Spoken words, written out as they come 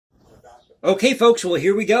Okay, folks, well,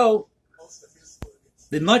 here we go.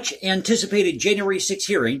 The much anticipated January 6th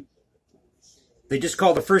hearing. They just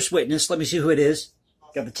called the first witness. Let me see who it is.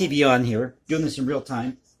 Got the TV on here, doing this in real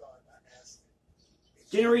time.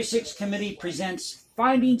 January 6th committee presents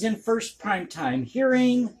findings in first primetime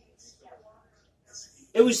hearing.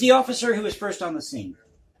 It was the officer who was first on the scene.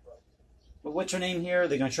 But what's her name here?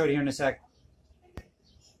 They're going to show it here in a sec.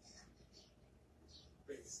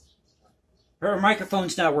 Her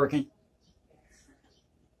microphone's not working.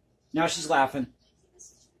 Now she's laughing.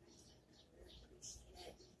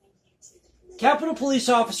 Capitol Police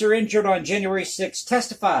officer injured on January 6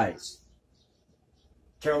 testifies.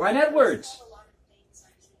 Caroline Edwards.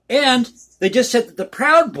 And they just said that the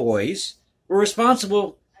Proud Boys were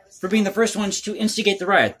responsible for being the first ones to instigate the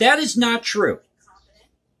riot. That is not true.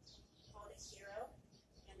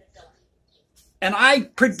 And I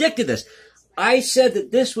predicted this. I said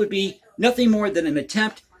that this would be nothing more than an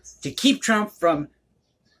attempt to keep Trump from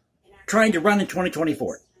trying to run in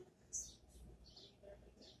 2024.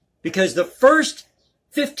 Because the first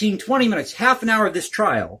 15, 20 minutes, half an hour of this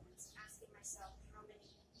trial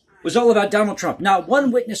was all about Donald Trump. Not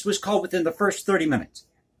one witness was called within the first 30 minutes.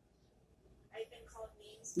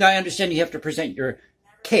 Now, I understand you have to present your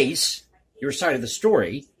case, your side of the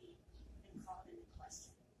story.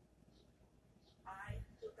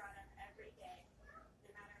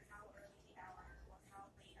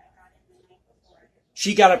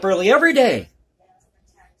 She got up early every day,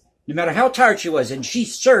 no matter how tired she was, and she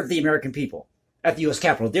served the American people at the U.S.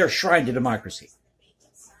 Capitol, their shrine to democracy.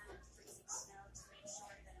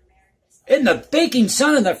 In the baking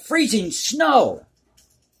sun and the freezing snow.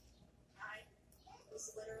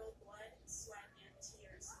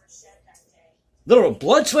 Literal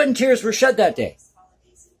blood, sweat, and tears were shed that day.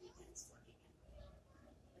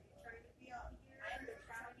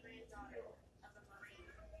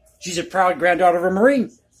 She's a proud granddaughter of a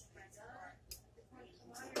Marine.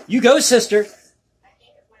 You go, sister.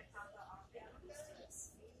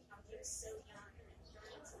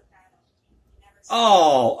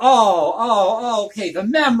 Oh, okay, the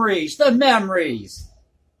memories.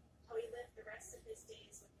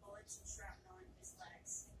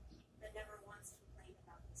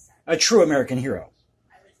 A true American hero.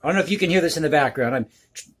 I don't know if you can hear this in the background. I'm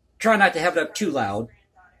trying not to have it up too loud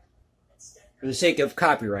for the sake of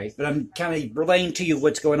copyright, but I'm kind of relaying to you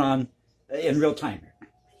what's going on in real time.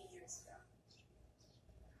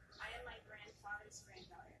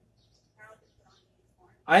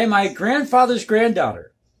 I am my grandfather's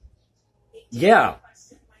granddaughter. Yeah.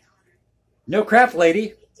 No crap,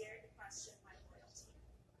 lady.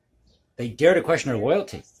 They dare to question her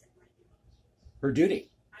loyalty. Her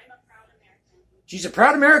duty. She's a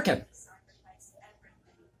proud American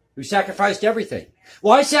who sacrificed everything.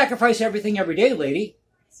 Well, I sacrifice everything every day, lady,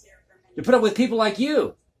 to put up with people like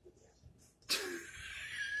you.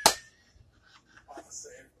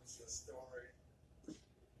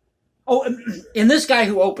 Oh, and this guy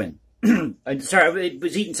who opened, sorry, I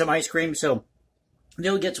was eating some ice cream, so you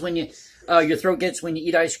know, it gets when you, your throat gets when you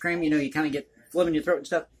eat ice cream, you know, you kind of get phlegm in your throat and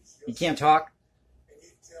stuff. You can't talk.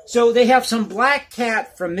 So they have some black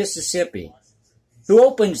cat from Mississippi who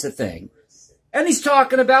opens the thing, and he's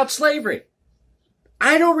talking about slavery.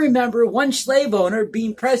 I don't remember one slave owner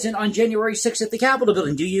being present on January 6th at the Capitol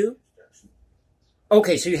building, do you?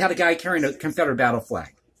 Okay, so you had a guy carrying a Confederate battle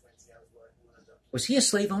flag. Was he a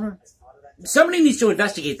slave owner? Somebody needs to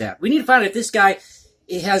investigate that. We need to find out if this guy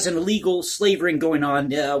has an illegal slave ring going on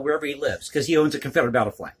wherever he lives, because he owns a Confederate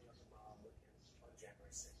battle flag.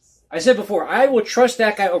 I said before, I will trust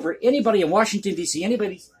that guy over anybody in Washington, D.C.,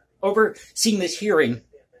 anybody overseeing this hearing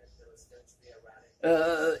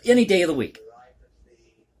any day of the week.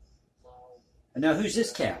 And now, who's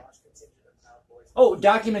this cat? Oh,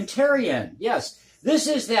 documentarian. Yes. This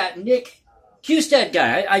is that Nick Husted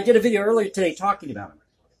guy. I did a video earlier today talking about him.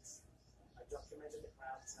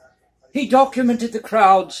 He documented the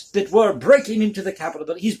crowds that were breaking into the Capitol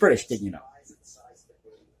building. He's British, didn't you know?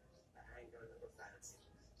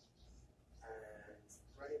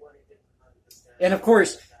 And of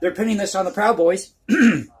course, they're pinning this on the Proud Boys.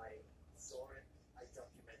 A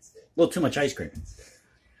little too much ice cream.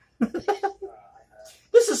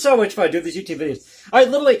 This is so much fun doing these YouTube videos. I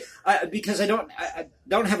literally, because I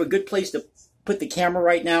don't have a good place to put the camera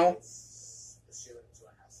right now.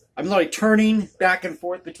 I'm literally turning back and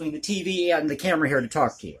forth between the TV and the camera here to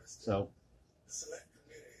talk to you. So.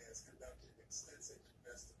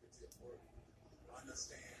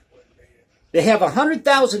 They have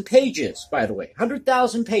 100,000 pages, by the way.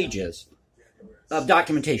 100,000 pages of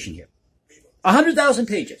documentation here. 100,000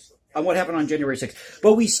 pages on what happened on January 6th.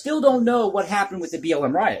 But we still don't know what happened with the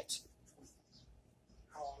BLM riots.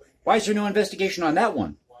 Why is there no investigation on that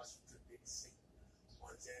one?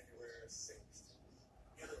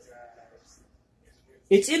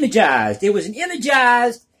 It's energized. It was an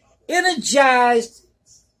energized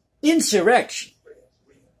insurrection.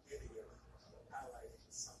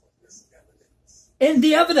 And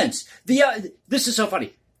the evidence. This is so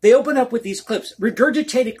funny. They open up with these clips,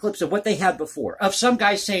 regurgitated clips of what they had before, of some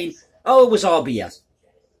guy saying, oh, it was all BS.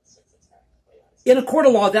 In a court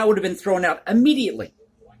of law, that would have been thrown out immediately.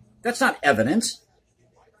 That's not evidence.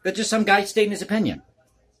 That's just some guy stating his opinion.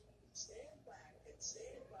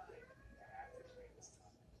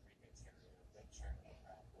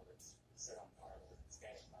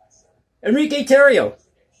 Enrique Tarrio,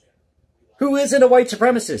 who isn't a white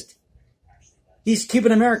supremacist. He's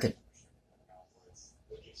Cuban American.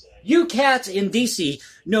 You cats in D.C.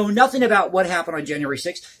 know nothing about what happened on January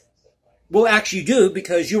 6th. Well, actually you do,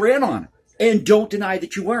 because you were in on it. And don't deny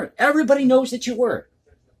that you weren't. Everybody knows that you were.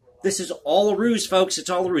 This is all a ruse, folks. It's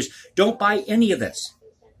all a ruse. Don't buy any of this.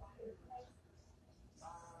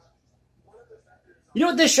 You know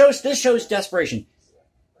what this shows? This shows desperation.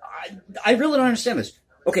 I really don't understand this.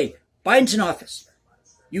 Okay, Biden's in office.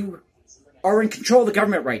 You are in control of the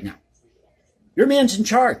government right now. Your man's in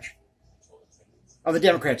charge on the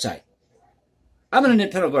Democrat side. I'm an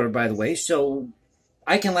independent voter, by the way, so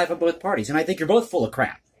I can laugh at both parties, and I think you're both full of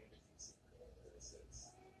crap.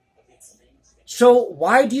 So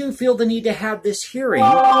why do you feel the need to have this hearing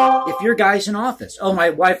if your guy's in office? Oh, my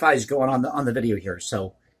Wi-Fi is going on the video here,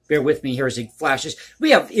 so bear with me here as it flashes.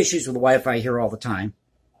 We have issues with the Wi-Fi here all the time.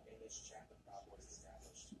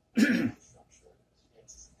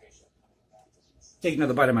 Take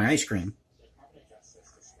another bite of my ice cream.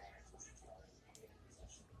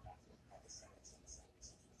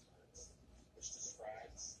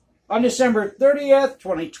 On December 30th,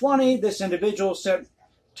 2020, this individual sent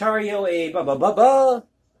Tarrio a blah.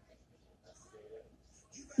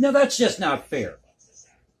 No, that's just not fair.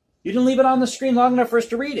 You didn't leave it on the screen long enough for us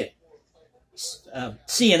to read it.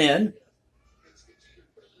 CNN.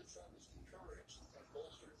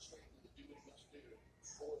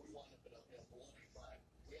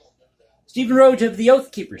 Stephen Rhodes of the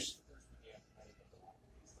Oath Keepers.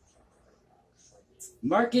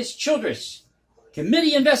 Marcus Childress,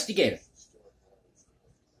 committee investigator.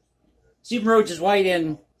 Stephen Rhodes is white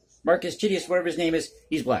and Marcus Childress, whatever his name is,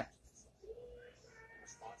 he's black.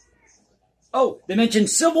 Oh, they mentioned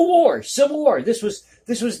Civil War. Civil War. This was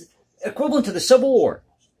equivalent to the Civil War.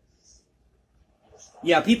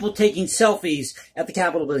 Yeah, people taking selfies at the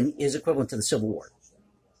Capitol building is equivalent to the Civil War.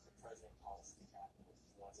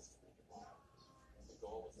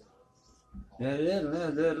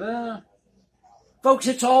 Folks,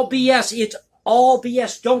 it's all BS. It's all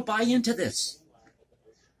BS. Don't buy into this.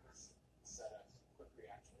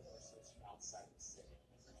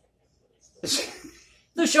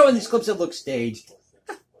 They're showing these clips that look staged.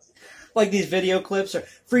 Like these video clips or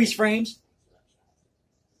freeze frames.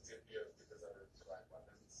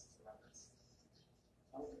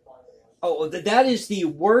 Oh, that is the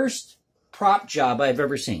worst prop job I've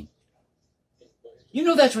ever seen. You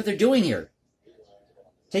know that's what they're doing here.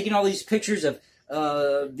 Taking all these pictures of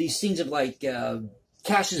these scenes of like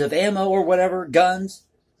caches of ammo or whatever, guns.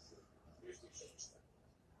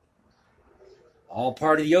 All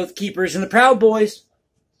part of the Oath Keepers and the Proud Boys.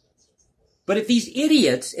 But if these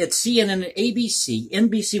idiots at CNN and ABC,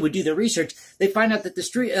 NBC would do their research, they find out that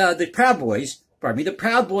the Proud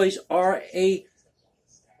Boys are a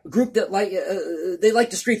group that they like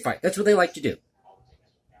to street fight. That's what they like to do.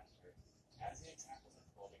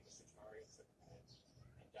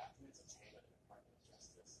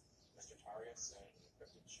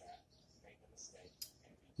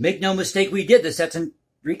 Make no mistake, we did this. That's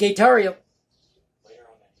Enrique Tarrio.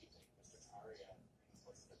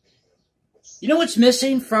 You know what's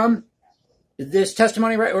missing from this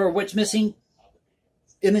testimony, right, or what's missing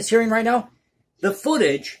in this hearing right now? The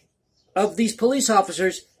footage of these police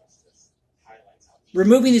officers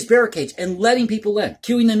removing these barricades and letting people in,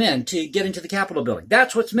 queuing them in to get into the Capitol building.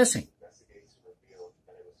 That's what's missing.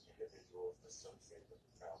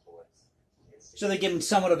 So they're giving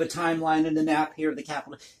somewhat of a timeline and a nap here of the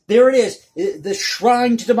Capitol. There it is, the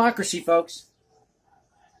shrine to democracy, folks.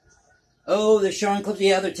 Oh, they're showing clips.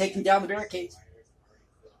 Yeah, they're taking down the barricades.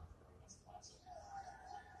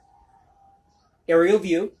 Aerial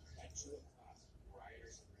view.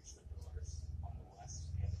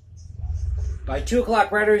 By 2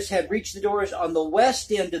 o'clock, rioters had reached the doors on the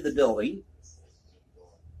west end of the building.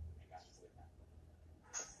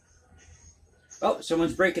 Oh,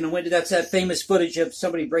 someone's breaking a window. That's that famous footage of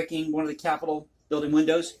somebody breaking one of the Capitol building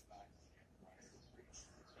windows.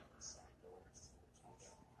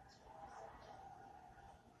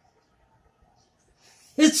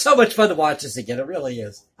 It's so much fun to watch this again. It really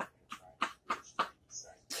is.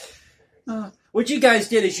 What you guys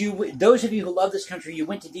did is those of you who love this country, you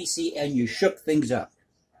went to D.C. and you shook things up.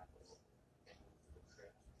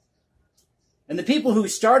 And the people who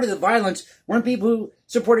started the violence weren't people who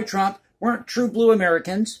supported Trump, weren't true blue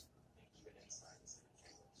Americans.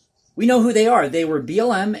 We know who they are. They were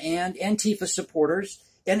BLM and Antifa supporters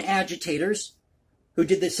and agitators who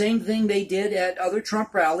did the same thing they did at other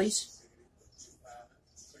Trump rallies.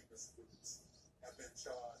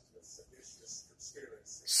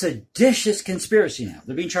 Seditious conspiracy now.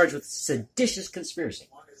 They're being charged with seditious conspiracy.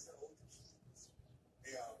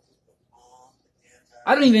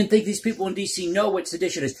 I don't even think these people in D.C. know what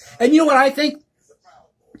sedition is. And you know what I think?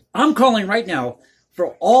 I'm calling right now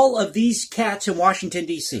for all of these cats in Washington,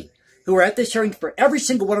 D.C. who are at this hearing for every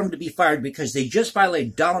single one of them to be fired because they just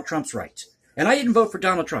violated Donald Trump's rights. And I didn't vote for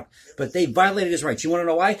Donald Trump, but they violated his rights. You want to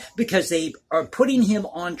know why? Because they are putting him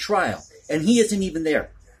on trial, and he isn't even there.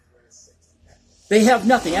 They have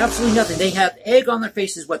nothing, absolutely nothing. They have egg on their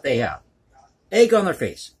face is what they have. Egg on their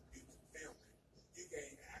face.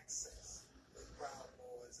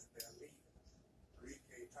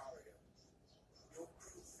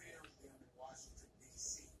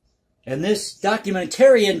 And this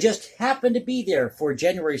documentarian just happened to be there for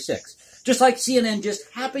January 6th. Just like CNN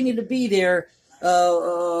just happened to be there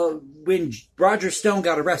when Roger Stone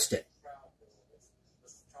got arrested.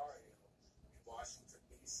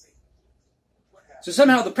 So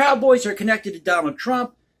somehow the Proud Boys are connected to Donald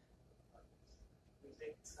Trump.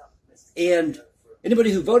 And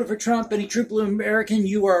anybody who voted for Trump, any true blue American,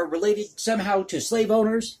 you are related somehow to slave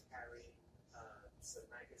owners.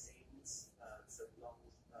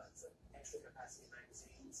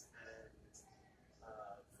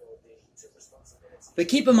 But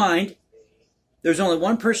keep in mind, there's only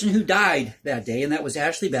one person who died that day, and that was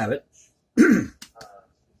Ashley Babbitt.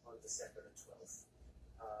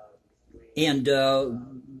 And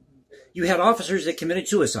you had officers that committed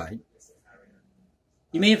suicide.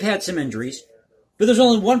 You may have had some injuries, but there's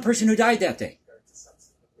only one person who died that day.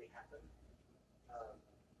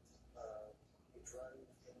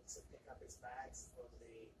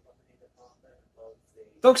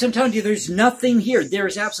 Folks, I'm telling you, there's nothing here. There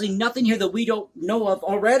is absolutely nothing here that we don't know of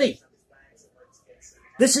already.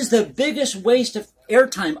 This is the biggest waste of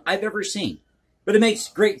airtime I've ever seen. But it makes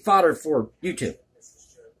great fodder for YouTube.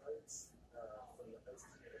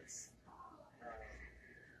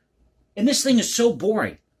 And this thing is so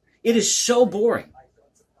boring. It is so boring.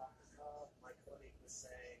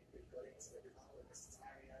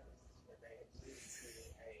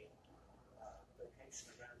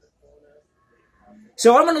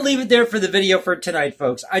 So I'm going to leave it there for the video for tonight,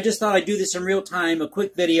 folks. I just thought I'd do this in real time, a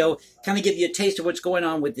quick video, kind of give you a taste of what's going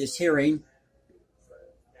on with this hearing.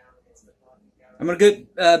 I'm going to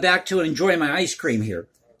go back to and enjoy my ice cream here.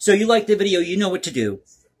 So you like the video, you know what to do.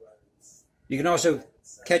 You can also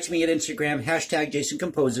catch me at Instagram, hashtag Jason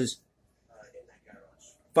Composes.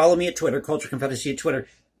 Follow me at Twitter, Culture Confederacy at Twitter.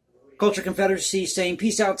 Culture Confederacy saying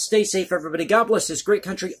peace out, stay safe, everybody. God bless this great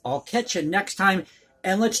country. I'll catch you next time.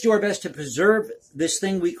 And let's do our best to preserve this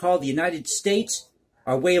thing we call the United States,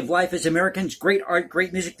 our way of life as Americans. Great art,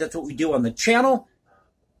 great music. That's what we do on the channel.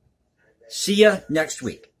 See ya next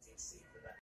week.